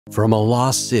From a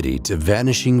lost city to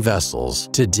vanishing vessels,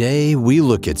 today we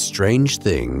look at strange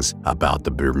things about the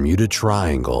Bermuda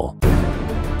Triangle.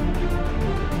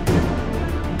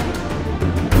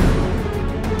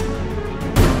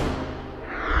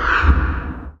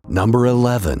 Number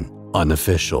 11.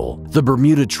 Unofficial. The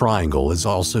Bermuda Triangle is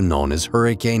also known as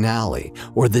Hurricane Alley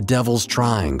or the Devil's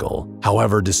Triangle.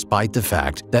 However, despite the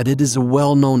fact that it is a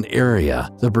well-known area,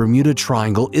 the Bermuda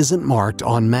Triangle isn't marked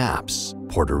on maps.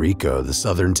 Puerto Rico, the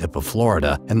southern tip of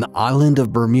Florida, and the island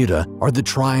of Bermuda are the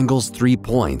triangle's 3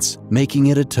 points, making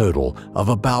it a total of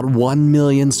about 1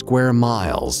 million square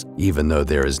miles, even though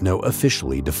there is no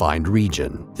officially defined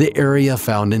region. The area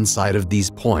found inside of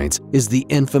these points is the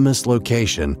infamous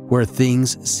location where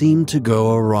things seem to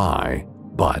go awry.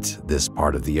 But this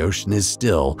part of the ocean is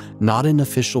still not an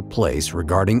official place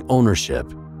regarding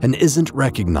ownership and isn't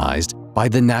recognized by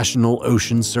the National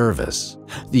Ocean Service.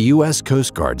 The U.S.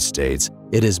 Coast Guard states,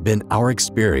 "It has been our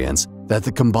experience that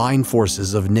the combined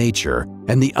forces of nature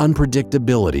and the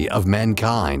unpredictability of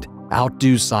mankind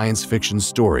outdo science fiction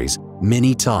stories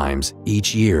many times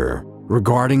each year."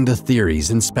 Regarding the theories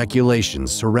and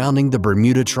speculations surrounding the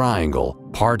Bermuda Triangle,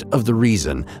 part of the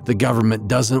reason the government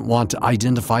doesn't want to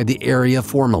identify the area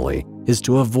formally is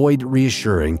to avoid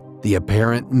reassuring the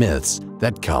apparent myths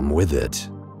that come with it.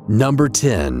 Number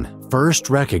 10. First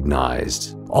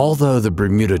recognized. Although the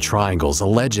Bermuda Triangle's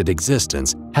alleged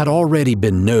existence had already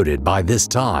been noted by this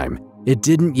time, it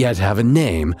didn't yet have a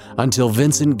name until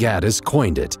Vincent Gaddis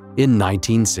coined it in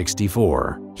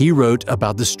 1964. He wrote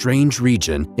about the strange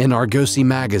region in Argosy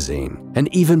magazine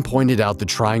and even pointed out the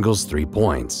triangle's 3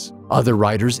 points. Other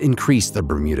writers increased the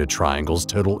Bermuda Triangle's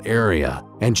total area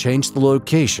and changed the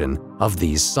location of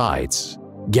these sites.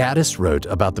 Gaddis wrote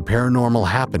about the paranormal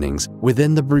happenings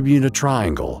within the Bermuda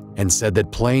Triangle and said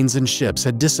that planes and ships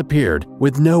had disappeared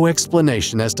with no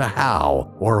explanation as to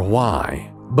how or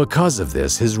why. Because of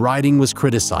this, his writing was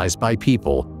criticized by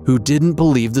people who didn't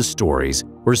believe the stories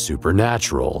were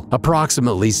supernatural.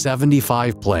 Approximately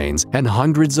 75 planes and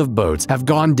hundreds of boats have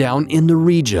gone down in the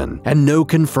region, and no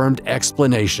confirmed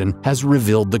explanation has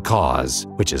revealed the cause,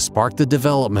 which has sparked the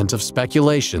development of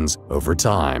speculations over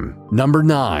time. Number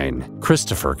 9.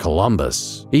 Christopher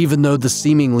Columbus. Even though the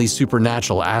seemingly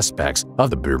supernatural aspects of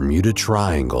the Bermuda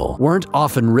Triangle weren't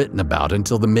often written about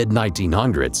until the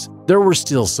mid-1900s, there were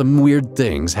still some weird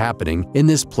things happening in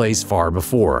this place far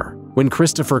before. When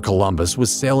Christopher Columbus was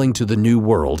sailing to the New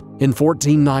World in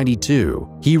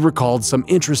 1492, he recalled some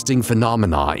interesting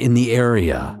phenomena in the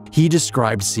area. He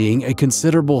described seeing a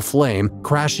considerable flame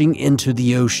crashing into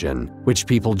the ocean, which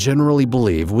people generally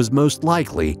believe was most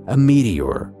likely a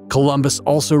meteor. Columbus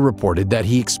also reported that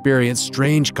he experienced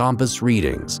strange compass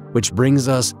readings, which brings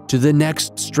us to the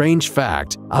next strange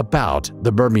fact about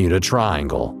the Bermuda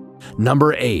Triangle.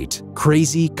 Number 8.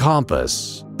 Crazy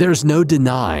compass. There's no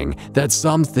denying that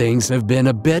some things have been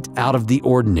a bit out of the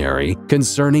ordinary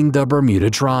concerning the Bermuda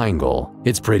Triangle.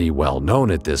 It's pretty well known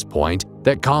at this point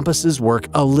that compasses work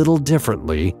a little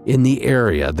differently in the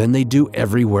area than they do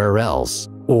everywhere else.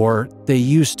 Or they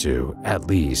used to, at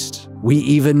least. We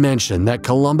even mention that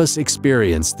Columbus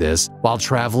experienced this while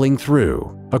traveling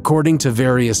through. According to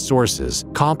various sources,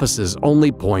 compasses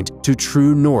only point to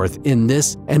true north in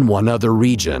this and one other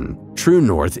region. True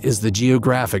north is the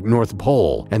geographic North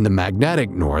Pole, and the magnetic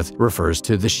north refers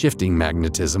to the shifting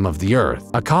magnetism of the Earth.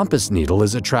 A compass needle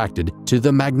is attracted to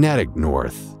the magnetic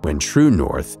north. When true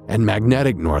north and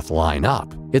magnetic north line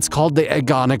up, it's called the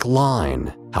agonic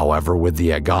line. However, with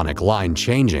the agonic line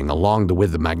changing along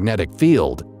with the magnetic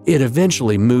field, it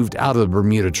eventually moved out of the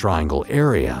Bermuda Triangle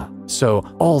area. So,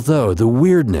 although the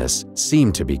weirdness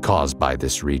seemed to be caused by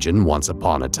this region once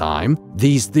upon a time,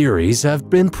 these theories have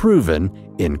been proven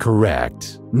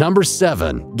incorrect. Number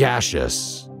 7.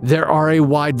 Gaseous. There are a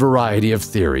wide variety of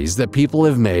theories that people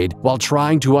have made while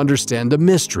trying to understand the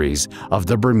mysteries of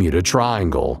the Bermuda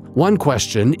Triangle. One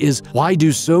question is, why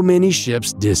do so many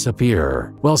ships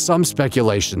disappear? Well, some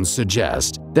speculations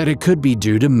suggest that it could be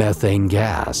due to methane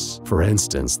gas. For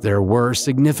instance, there were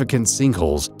significant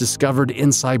sinkholes discovered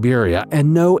in Siberia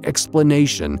and no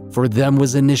explanation for them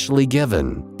was initially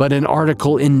given. But an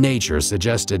article in Nature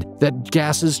suggested that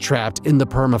gases trapped in the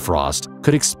permafrost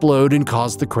could explode and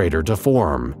cause the crater to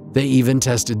form. They even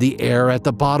tested the air at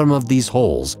the bottom of these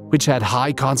holes, which had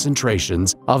high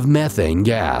concentrations of methane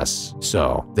gas.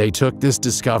 So, they took this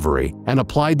discovery and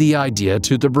applied the idea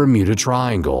to the Bermuda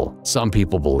Triangle. Some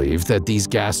people believe that these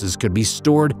gases could be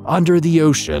stored under the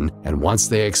ocean and once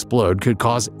they explode could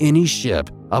cause any ship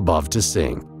above to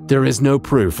sink. There is no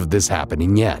proof of this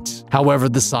happening yet. However,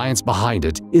 the science behind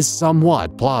it is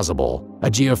somewhat plausible. a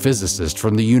geophysicist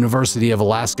from the University of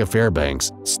Alaska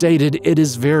Fairbanks, stated it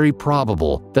is very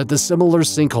probable that the similar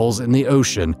sinkholes in the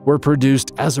ocean were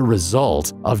produced as a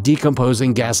result of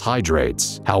decomposing gas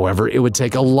hydrates. However, it would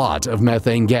take a lot of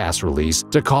methane gas release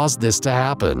to cause this to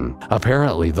happen.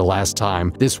 Apparently, the last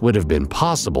time this would have been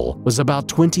possible was about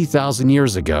 20,000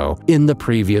 years ago in the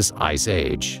previous ice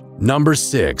age. Number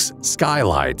 6.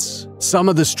 Skylights. Some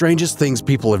of the strangest things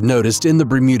people have noticed in the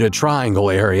Bermuda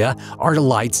Triangle area are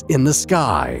lights in the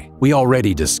sky. We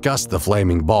already discussed the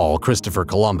flaming ball Christopher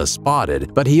Columbus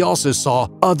spotted, but he also saw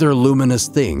other luminous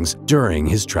things during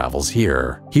his travels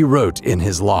here. He wrote in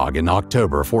his log in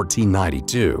October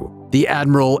 1492, "The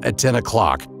admiral at 10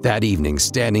 o'clock that evening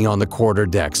standing on the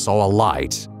quarter-deck saw a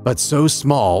light, but so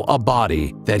small a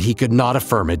body that he could not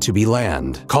affirm it to be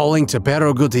land. Calling to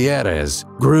Pero Gutierrez,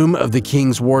 groom of the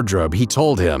king's wardrobe, he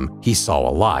told him he saw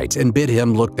a light and bid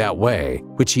him look that way,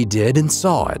 which he did and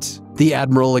saw it. The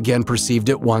admiral again perceived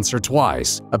it once or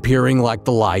twice, appearing like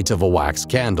the light of a wax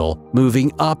candle,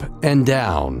 moving up and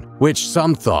down, which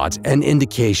some thought an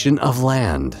indication of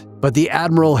land. But the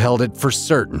admiral held it for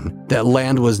certain that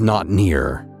land was not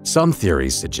near. Some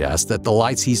theories suggest that the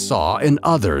lights he saw and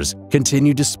others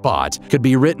continued to spot could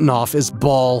be written off as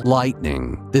ball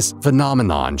lightning. This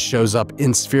phenomenon shows up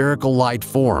in spherical light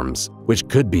forms, which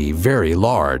could be very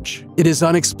large. It is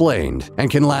unexplained and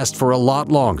can last for a lot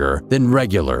longer than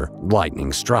regular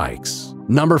lightning strikes.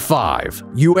 Number 5.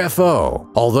 UFO.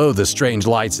 Although the strange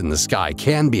lights in the sky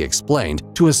can be explained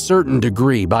to a certain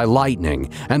degree by lightning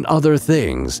and other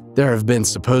things, there have been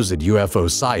supposed UFO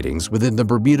sightings within the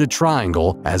Bermuda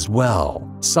Triangle as well.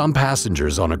 Some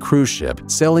passengers on a cruise ship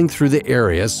sailing through the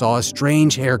area saw a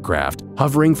strange aircraft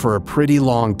hovering for a pretty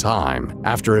long time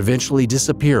after eventually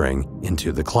disappearing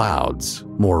into the clouds.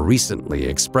 More recently,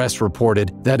 Express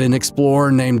reported that an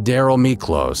explorer named Daryl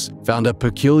Miklos found a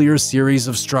peculiar series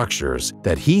of structures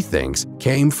that he thinks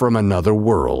came from another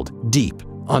world deep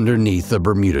underneath the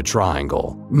Bermuda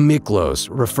Triangle. Miklos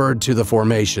referred to the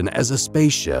formation as a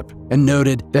spaceship and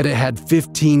noted that it had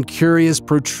 15 curious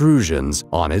protrusions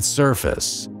on its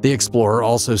surface. The explorer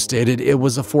also stated it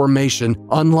was a formation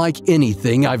unlike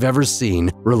anything I've ever seen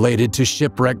related to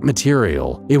shipwreck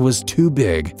material. It was too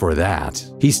big for that.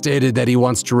 He stated that he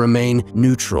wants to remain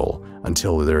neutral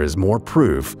until there is more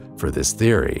proof for this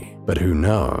theory. But who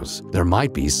knows? There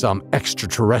might be some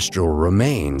extraterrestrial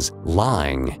remains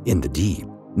lying in the deep.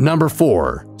 Number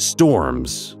 4.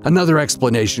 Storms. Another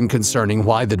explanation concerning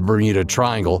why the Bermuda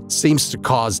Triangle seems to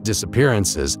cause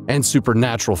disappearances and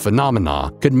supernatural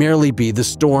phenomena could merely be the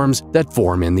storms that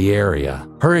form in the area.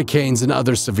 Hurricanes and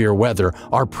other severe weather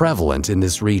are prevalent in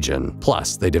this region,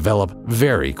 plus they develop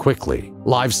very quickly.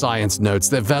 Live Science notes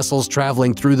that vessels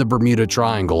traveling through the Bermuda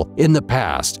Triangle in the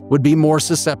past would be more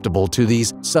susceptible to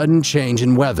these sudden change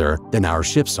in weather than our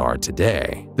ships are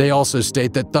today. They also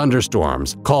state that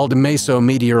thunderstorms, called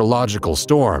mesometeorological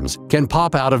storms, can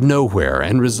pop out of nowhere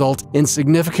and result in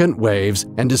significant waves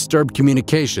and disturb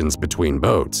communications between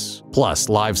boats. Plus,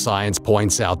 Live Science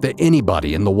points out that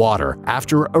anybody in the water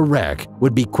after a wreck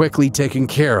would be quickly taken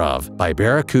care of by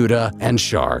barracuda and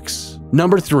sharks.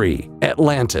 Number 3.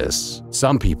 Atlantis.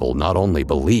 Some people not only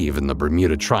believe in the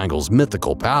Bermuda Triangle's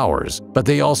mythical powers, but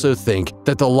they also think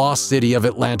that the lost city of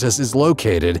Atlantis is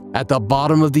located at the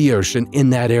bottom of the ocean in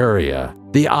that area.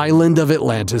 The island of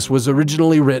Atlantis was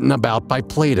originally written about by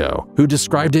Plato, who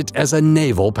described it as a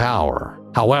naval power.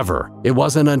 However, it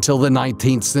wasn't until the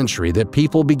 19th century that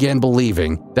people began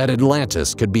believing that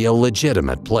Atlantis could be a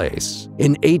legitimate place.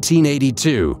 In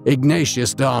 1882,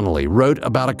 Ignatius Donnelly wrote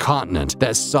about a continent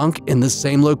that sunk in the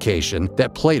same location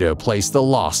that Plato placed the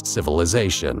lost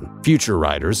civilization. Future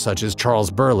writers such as Charles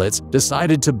Berlitz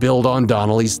decided to build on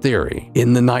Donnelly's theory.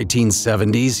 In the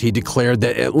 1970s, he declared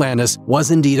that Atlantis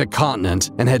was indeed a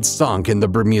continent and had sunk in the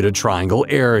Bermuda Triangle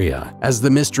area. As the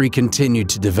mystery continued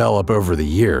to develop over the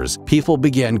years, people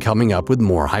began coming up with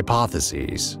more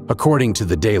hypotheses. According to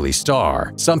the Daily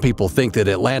Star, some people think that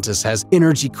Atlantis has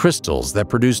energy crystals that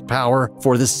produced power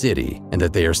for the city, and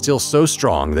that they are still so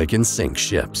strong they can sink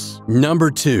ships. Number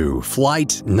 2.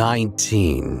 Flight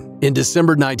 19. In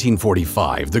December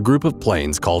 1945, the group of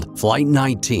planes called Flight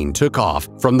 19 took off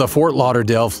from the Fort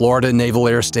Lauderdale, Florida Naval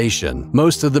Air Station.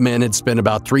 Most of the men had spent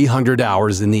about 300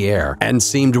 hours in the air and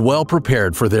seemed well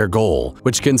prepared for their goal,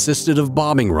 which consisted of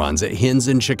bombing runs at Hens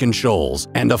and Chicken Shoals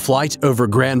and a flight over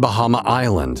Grand Bahama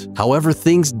Island. However,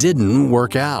 things didn't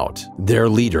work out. Their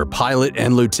leader, pilot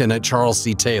and Lieutenant Charles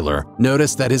C. Taylor,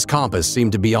 noticed that his compass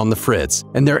seemed to be on the fritz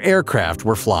and their aircraft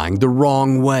were flying the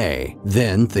wrong way.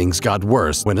 Then things got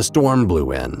worse when a storm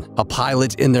blew in. A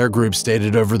pilot in their group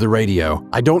stated over the radio,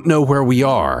 "I don't know where we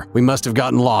are. We must have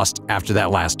gotten lost after that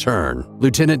last turn."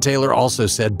 Lieutenant Taylor also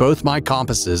said, "Both my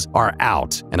compasses are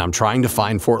out, and I'm trying to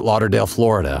find Fort Lauderdale,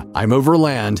 Florida. I'm over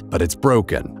land, but it's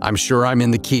broken. I'm sure I'm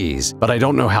in the Keys, but I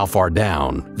don't know how far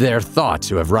down." They're thought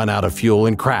to have run out of fuel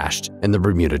and crashed in the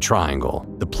Bermuda Triangle.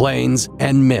 The planes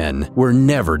and men were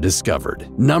never discovered.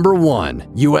 Number 1.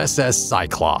 USS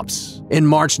Cyclops. In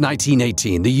March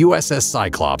 1918, the USS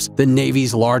Cyclops, the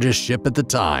Navy's largest ship at the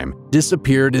time,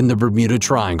 disappeared in the Bermuda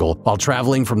Triangle while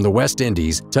traveling from the West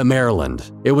Indies to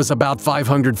Maryland. It was about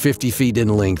 550 feet in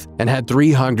length and had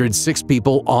 306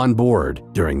 people on board.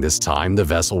 During this time, the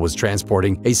vessel was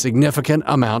transporting a significant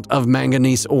amount of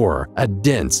manganese ore, a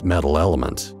dense metal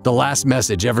element. The last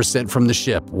message ever sent from the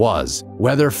ship was,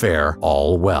 "Weather fair,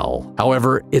 all well."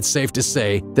 However, it's safe to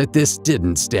say that this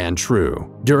didn't stand true.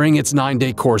 During its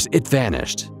 9-day course, it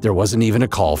vanished. There wasn't even a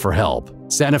call for help.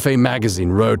 Santa Fe magazine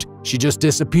wrote, "She just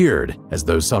disappeared, as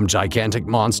though some gigantic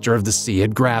monster of the sea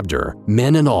had grabbed her,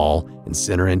 men and all, and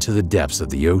sent her into the depths of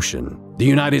the ocean." The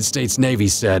United States Navy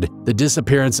said, "The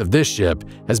disappearance of this ship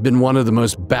has been one of the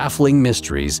most baffling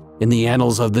mysteries in the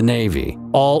annals of the Navy.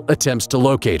 All attempts to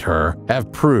locate her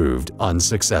have proved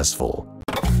unsuccessful."